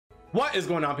What is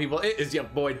going on, people? It is your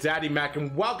boy DaddyMac,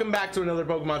 and welcome back to another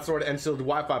Pokemon Sword and Shield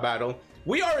Wi-Fi battle.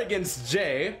 We are against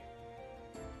Jay,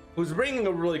 who's bringing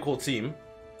a really cool team.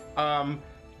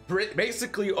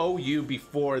 Basically OU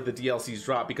before the DLCs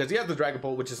drop, because he has the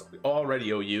Dragapult, which is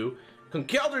already OU.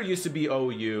 Conkeldurr used to be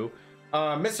OU.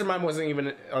 Mr. Mime wasn't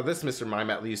even, or this Mr. Mime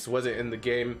at least, wasn't in the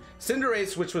game.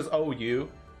 Cinderace, which was OU.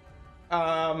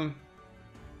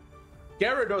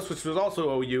 Gyarados, which was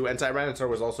also OU, and Tyranitar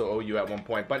was also OU at one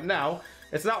point, but now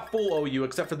it's not full OU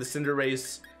except for the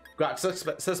Cinderace, got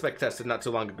suspect tested not too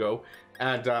long ago,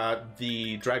 and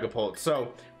the Dragapult.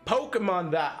 So Pokemon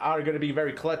that are going to be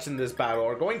very clutch in this battle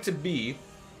are going to be,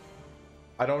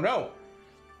 I don't know.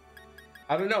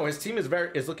 His team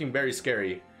is looking very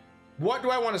scary. What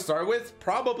do I want to start with?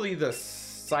 Probably the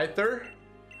Scyther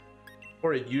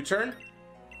for a U-turn,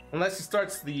 unless he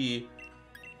starts the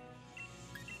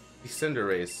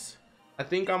Cinderace. I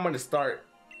think I'm going to start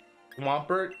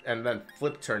Swampert and then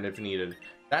flip turn if needed.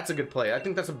 That's a good play. I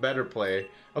think that's a better play.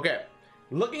 Okay,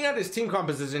 looking at his team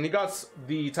composition, he got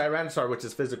the Tyranitar, which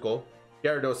is physical,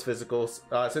 Gyarados physical,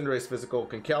 Cinderace physical,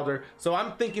 Conkeldurr. So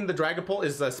I'm thinking the Dragapult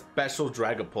is a special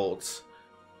Dragapult.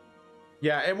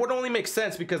 Yeah, it would only make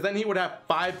sense because then he would have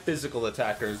 5 physical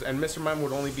attackers and Mr. Mime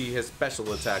would only be his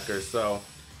special attacker. So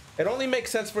it only makes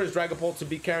sense for his Dragapult to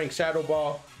be carrying Shadow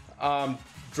Ball,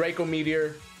 Draco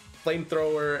Meteor,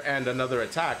 Flamethrower, and another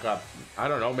attack. I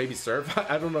don't know, maybe Surf.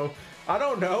 I don't know.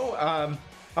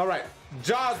 All right,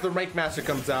 Jaws, the Rank Master,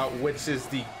 comes out, which is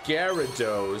the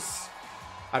Gyarados.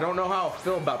 I don't know how I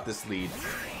feel about this lead,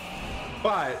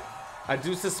 but I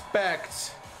do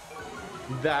suspect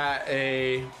that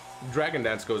a Dragon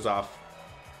Dance goes off.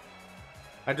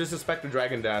 I do suspect a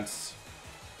Dragon Dance.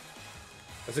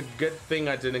 It's a good thing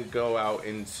I didn't go out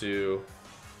into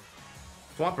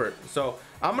Swampert. So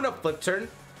I'm gonna flip turn.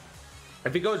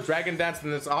 If he goes Dragon Dance,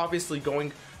 then it's obviously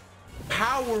going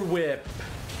Power Whip.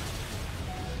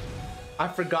 I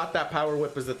forgot that Power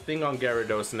Whip is a thing on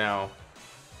Gyarados now.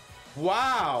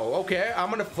 Wow, okay,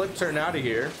 I'm gonna flip turn out of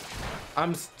here.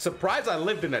 I'm surprised I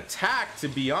lived an attack, to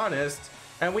be honest,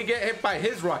 and we get hit by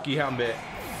his Rocky Helmet.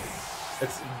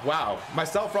 It's wow, my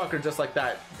Self Rocker just like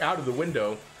that out of the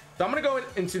window. So I'm gonna go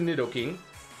into Nidoking.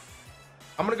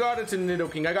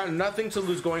 I got nothing to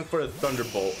lose going for a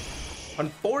Thunderbolt.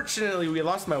 Unfortunately, we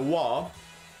lost my wall,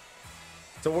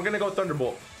 so we're gonna go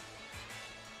Thunderbolt.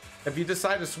 If you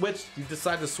decide to switch, you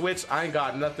decide to switch. I ain't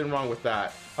got nothing wrong with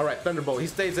that. All right, Thunderbolt. He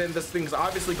stays in. This thing's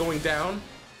obviously going down.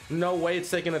 No way it's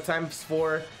taking a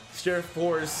 ×4 Sheer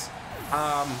Force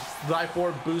Life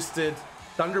Orb boosted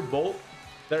Thunderbolt.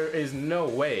 There is no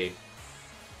way.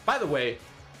 By the way,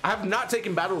 I have not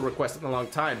taken battle requests in a long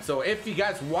time, so if you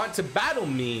guys want to battle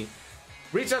me,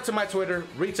 reach out to my Twitter,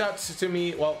 reach out to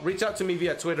me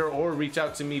via Twitter or reach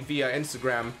out to me via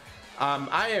Instagram.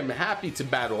 I am happy to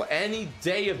battle any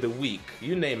day of the week,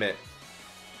 you name it.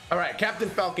 All right, Captain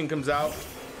Falcon comes out,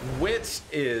 which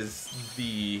is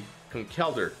the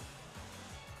Conkeldurr.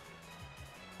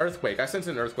 Earthquake. I sense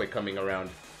an Earthquake coming around.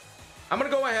 I'm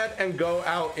gonna go ahead and go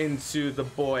out into the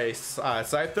boy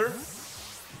Scyther,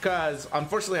 because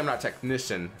unfortunately I'm not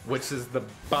Technician, which is the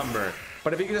bummer.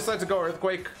 But if he decides to go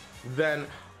Earthquake, then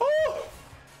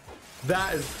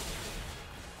that's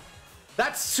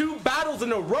 2 battles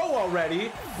in a row already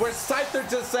where Scyther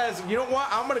just says, you know what,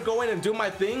 I'm gonna go in and do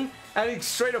my thing, and he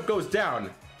straight up goes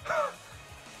down.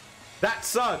 That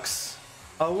sucks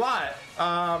a lot.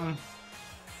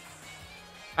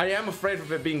 I am afraid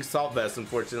of it being Salt Vest,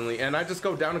 unfortunately, and I just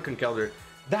go down to Conkeldurr.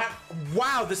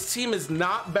 Wow, this team is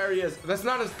that's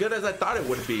not as good as I thought it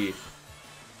would be.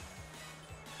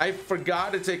 I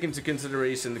forgot to take into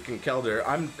consideration the Conkeldurr.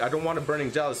 I don't want a Burning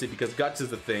Jealousy because Guts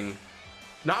is a thing.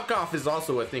 Knockoff is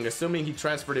also a thing, assuming he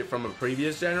transferred it from a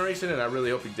previous generation, and I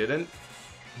really hope he didn't.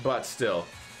 But still.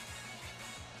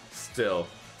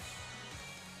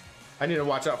 I need to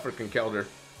watch out for Conkeldurr.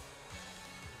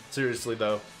 Seriously,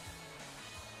 though.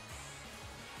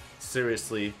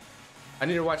 Seriously. I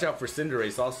need to watch out for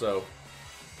Cinderace also.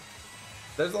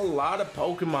 There's a lot of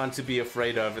Pokemon to be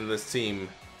afraid of in this team.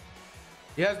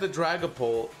 He has the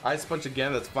Dragapult. Ice Punch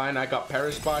again, that's fine. I got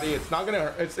Perish Body. It's not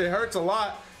gonna hurt. It hurts a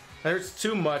lot. It hurts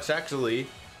too much, actually.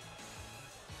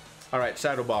 Alright,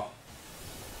 Shadow Ball.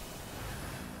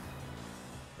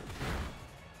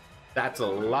 That's a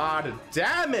lot of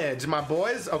damage, my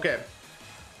boys. Okay.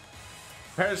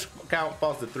 Perish count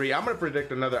falls to 3. I'm gonna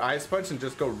predict another Ice Punch and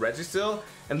just go Registeel,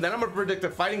 and then I'm gonna predict a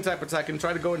Fighting type attack and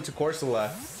try to go into Corsola.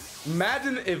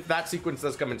 Imagine if that sequence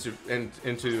does come into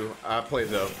play,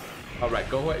 though. All right,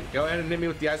 go ahead and hit me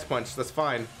with the Ice Punch. That's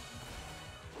fine.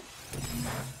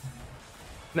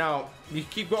 Now you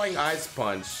keep going Ice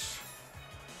Punch.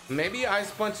 Maybe Ice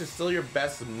Punch is still your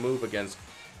best move against.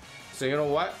 So you know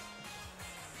what?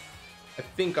 I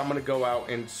think I'm gonna go out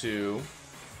into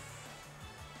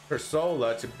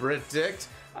Ursola to predict.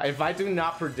 If I do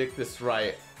not predict this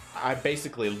right, I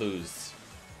basically lose.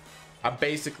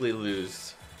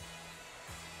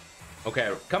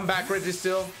 Okay, come back,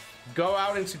 Registeel. Go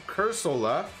out into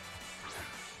Cursola.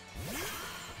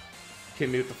 Hit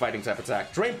me with the fighting type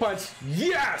attack. Drain Punch.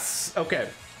 Yes! Okay.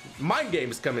 Mind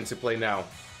Games come into play now.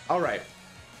 Alright.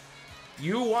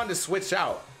 You want to switch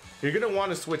out. You're going to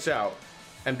want to switch out.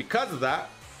 And because of that,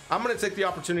 I'm going to take the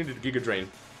opportunity to Giga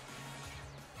Drain.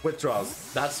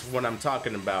 Withdrawals. That's what I'm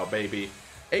talking about, baby.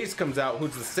 Ace comes out,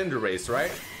 who's the Cinderace,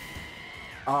 right?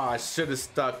 I should have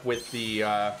stuck with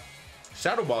the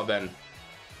Shadow Ball then.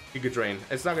 Giga Drain.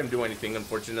 It's not going to do anything,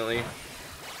 unfortunately.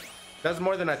 That's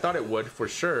more than I thought it would, for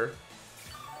sure.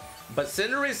 But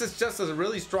Cinderace is just a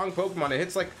really strong Pokemon. It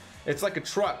hits like, it's like a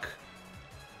truck.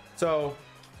 So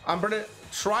I'm gonna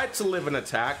try to live an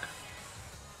attack.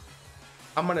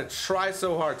 I'm gonna try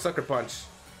so hard. Sucker Punch.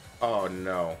 Oh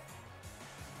no.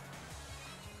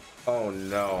 Oh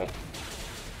no.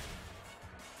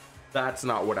 That's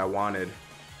not what I wanted.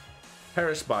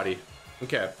 Perish Body.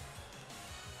 Okay.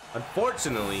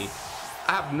 Unfortunately,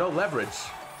 I have no leverage.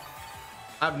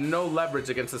 I have no leverage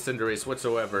against the Cinderace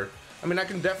whatsoever. I mean, I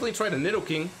can definitely try the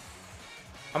Nidoking.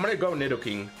 I'm gonna go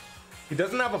Nidoking. He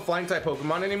doesn't have a flying type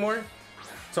Pokemon anymore,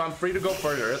 so I'm free to go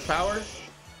for an Earth Power.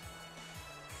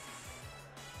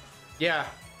 Yeah,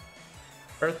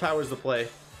 Earth Power is the play,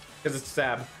 because it's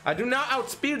stab. I do not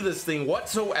outspeed this thing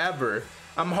whatsoever.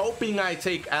 I'm hoping I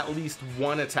take at least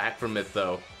one attack from it,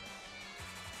 though.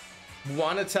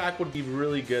 One attack would be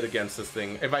really good against this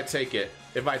thing, if I take it.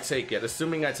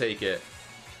 Assuming I take it.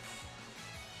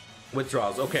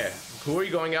 Withdrawals. Okay, who are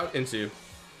you going out into?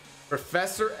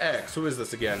 Professor X. Who is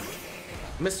this again?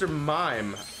 Mr.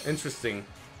 Mime. Interesting.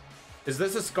 Is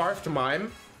this a Scarfed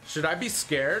Mime? Should I be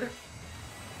scared?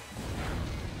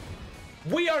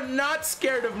 We are not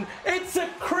scared of... It's a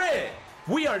crit!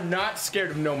 We are not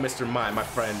scared of no Mr. Mime, my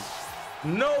friend.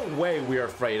 No way we are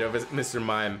afraid of Mr.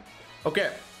 Mime.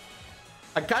 Okay.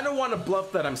 I kind of want to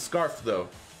bluff that I'm Scarfed, though.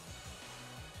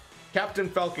 Captain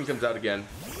Falcon comes out again.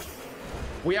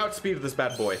 We outspeed this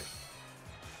bad boy.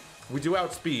 We do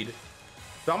outspeed.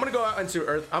 So I'm gonna go out into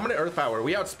Earth. I'm gonna Earth Power.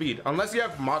 We outspeed. Unless you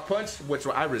have Mach Punch, which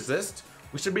I resist,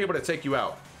 we should be able to take you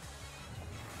out.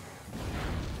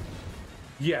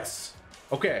 Yes.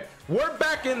 Okay. We're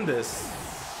back in this.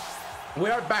 We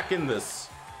are back in this.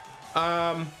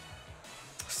 Cinderace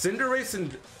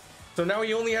and... So now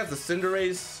he only has the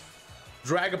Cinderace,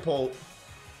 Dragapult,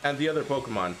 and the other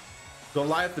Pokemon.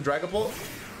 Goliath the Dragapult?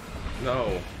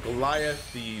 No,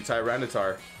 Goliath the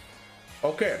Tyranitar.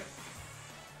 Okay.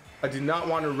 I do not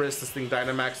want to risk this thing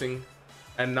Dynamaxing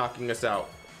and knocking us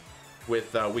out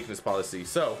with weakness policy.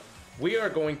 So we are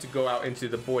going to go out into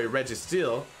the boy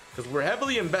Registeel because we're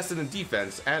heavily invested in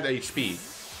defense and HP.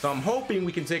 So I'm hoping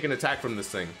we can take an attack from this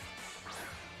thing.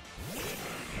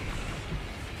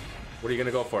 What are you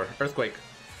gonna go for? Earthquake.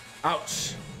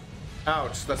 Ouch.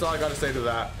 Ouch. That's all I gotta say to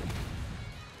that.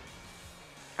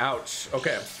 Ouch.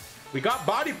 Okay. We got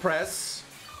Body Press.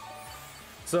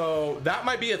 So that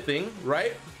might be a thing,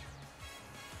 right?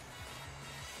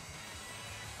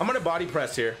 I'm gonna Body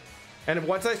Press here. And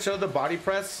once I show the Body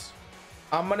Press,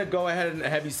 I'm gonna go ahead and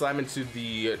Heavy Slam into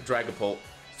the Dragapult.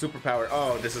 Superpower.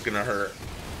 Oh, this is gonna hurt.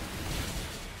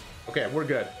 Okay, we're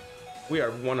good. We are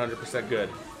 100% good.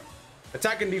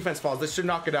 Attack and defense falls. This should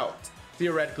knock it out,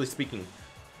 theoretically speaking.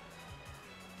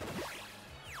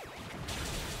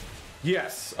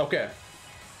 Yes. Okay.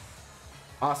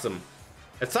 Awesome.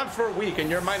 It's time for a week and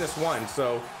you're -1,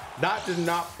 so that did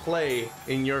not play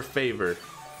in your favor.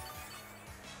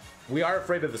 We are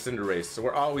afraid of the Cinderace, so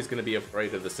we're always going to be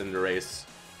afraid of the Cinderace.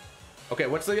 Okay,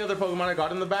 what's the other Pokemon I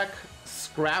got in the back?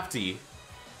 Scrafty.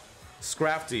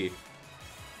 Scrafty.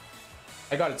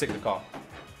 I gotta take the call.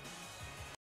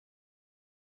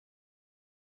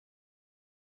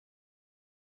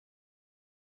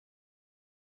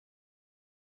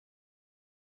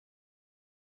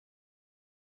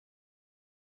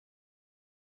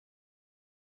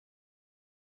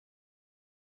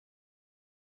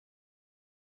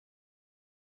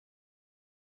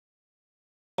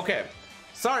 Okay,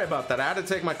 sorry about that. I had to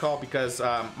take my call because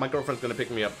my girlfriend's gonna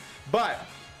pick me up. But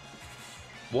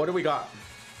what do we got?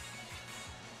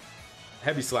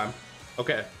 Heavy Slam.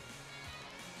 Okay.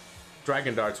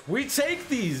 Dragon Darts. We take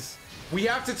these. We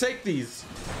have to take these.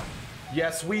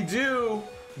 Yes, we do.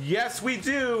 Yes, we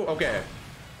do. Okay.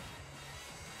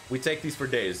 We take these for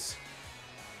days.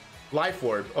 Life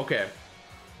Orb. Okay.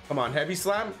 Come on, Heavy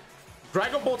Slam.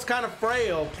 Dragon Bolt's kind of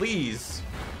frail. Please.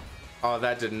 Oh,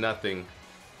 that did nothing.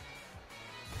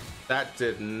 That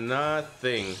did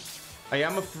nothing. I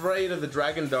am afraid of the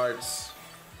dragon darts.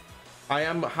 I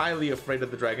am highly afraid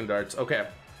of the dragon darts. Okay.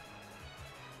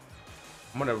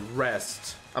 I'm gonna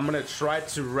rest. I'm gonna try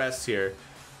to rest here.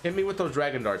 Hit me with those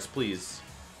dragon darts, please.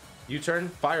 U-turn,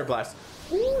 fire blast.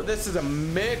 Ooh, this is a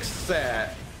mixed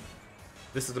set.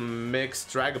 This is a mixed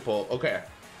Dragapult. Okay.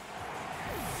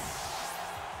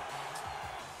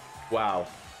 Wow.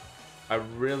 I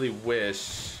really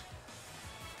wish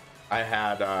I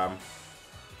had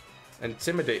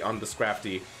Intimidate on the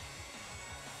Scrafty.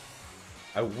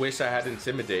 I wish I had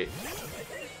Intimidate.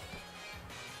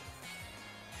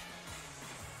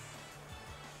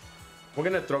 We're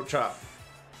gonna Throat Chop.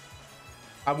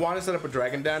 I want to set up a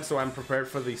Dragon Dance so I'm prepared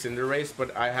for the Cinderace,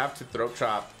 but I have to Throat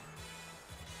Chop.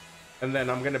 And then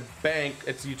I'm gonna bank.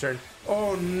 It's U-turn.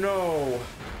 Oh no.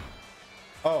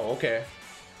 Oh, okay.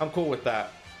 I'm cool with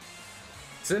that.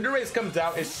 Cinderace comes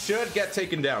out. It should get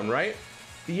taken down, right?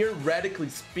 Theoretically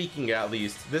speaking, at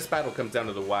least. This battle comes down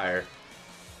to the wire.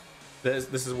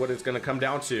 This is what it's gonna come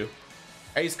down to.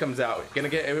 Ace comes out. Gonna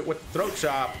get it with Throat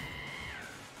Chop.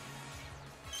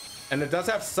 And it does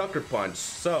have Sucker Punch,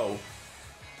 so...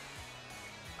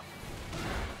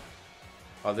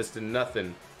 Oh, this did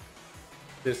nothing.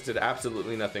 This did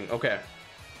absolutely nothing. Okay.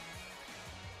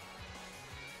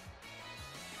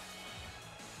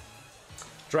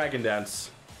 Dragon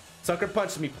Dance. Sucker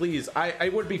Punch me, please. I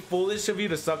would be foolish of you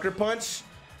to Sucker Punch.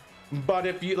 But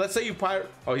if you... Let's say you Pyro...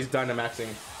 Oh, he's Dynamaxing.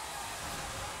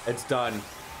 It's done.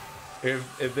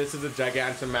 If this is a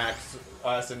Gigantamax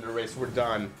Cinderace, we're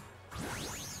done.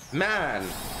 Man.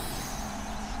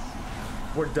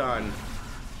 We're done.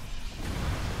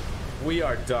 We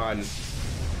are done.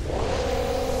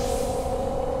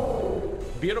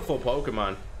 Beautiful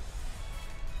Pokemon.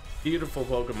 Beautiful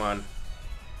Pokemon.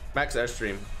 Max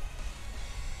Airstream.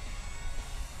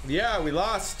 Yeah, we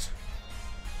lost.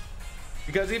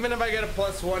 Because even if I get a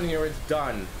 +1 here, it's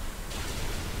done.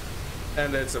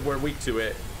 And we're weak to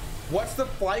it. What's the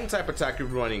flying type attack you're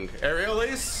running? Aerial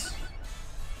Ace?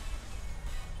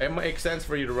 It makes sense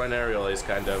for you to run Aerial Ace,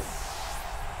 kind of.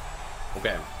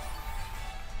 Okay.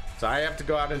 So I have to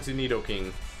go out into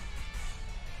Nidoking.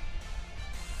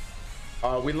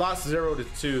 We lost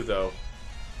 0-2 though.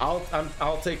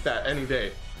 I'll take that any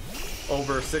day.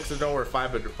 Over 6-0 or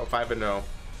 5-0.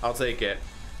 I'll take it.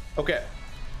 Okay.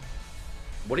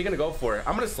 What are you gonna go for?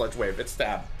 I'm gonna Sludge Wave. It's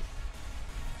Stab.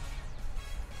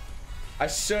 I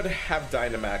should have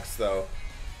Dynamax though.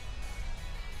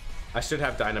 I should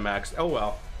have Dynamax. Oh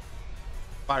well.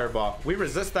 Fireball. We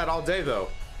resist that all day though.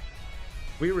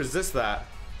 We resist that.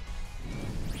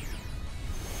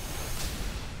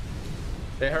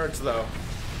 It hurts though.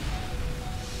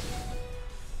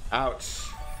 Ouch.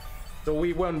 So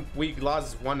we won. We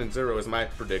lost 1-0 is my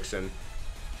prediction.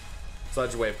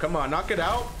 Sludge Wave. Come on, knock it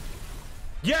out.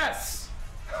 Yes.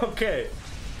 Okay.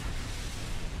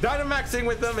 Dynamaxing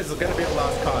with them is gonna be a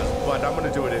lost cause, but I'm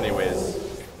gonna do it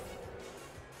anyways.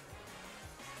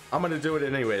 I'm gonna do it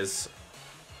anyways.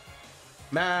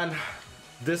 Man,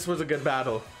 this was a good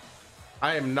battle.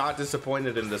 I am not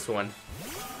disappointed in this one.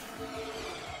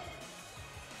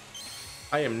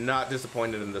 I am not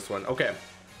disappointed in this one. Okay.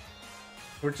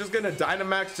 We're just gonna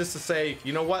Dynamax just to say,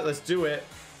 you know what, let's do it.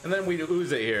 And then we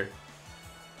ooze it here.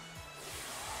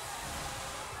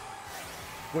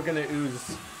 We're gonna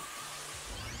ooze.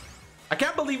 I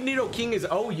can't believe Nidoking is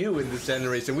OU in this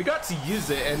generation. We got to use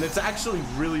it and it's actually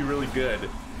really, really good.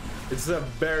 It's a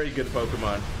very good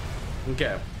Pokemon.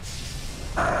 Okay.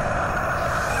 It's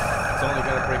only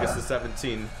gonna bring us to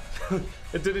 17.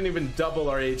 It didn't even double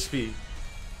our HP.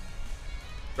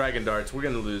 Dragon Darts, we're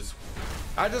gonna lose.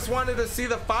 I just wanted to see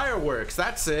the fireworks.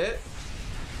 That's it.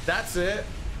 That's it.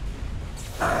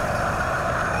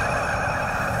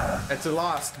 It's a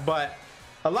loss, but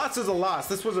a loss is a loss.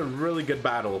 This was a really good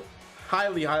battle.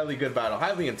 Highly, highly good battle.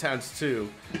 Highly intense too.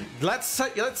 Let's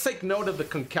take note of the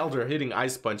Conkeldurr hitting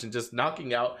Ice Punch and just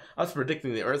knocking out. I was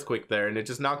predicting the Earthquake there, and it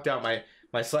just knocked out my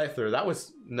Scyther. That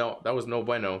was no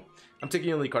bueno. I'm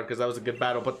taking a lead card because that was a good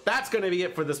battle. But that's gonna be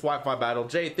it for this Wi-Fi battle.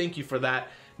 Jay, thank you for that.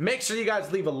 Make sure you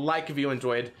guys leave a like if you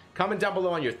enjoyed. Comment down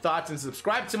below on your thoughts and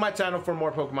subscribe to my channel for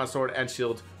more Pokemon Sword and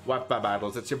Shield Wi-Fi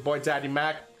battles. It's your boy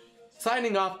DaddyMac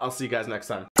signing off. I'll see you guys next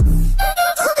time.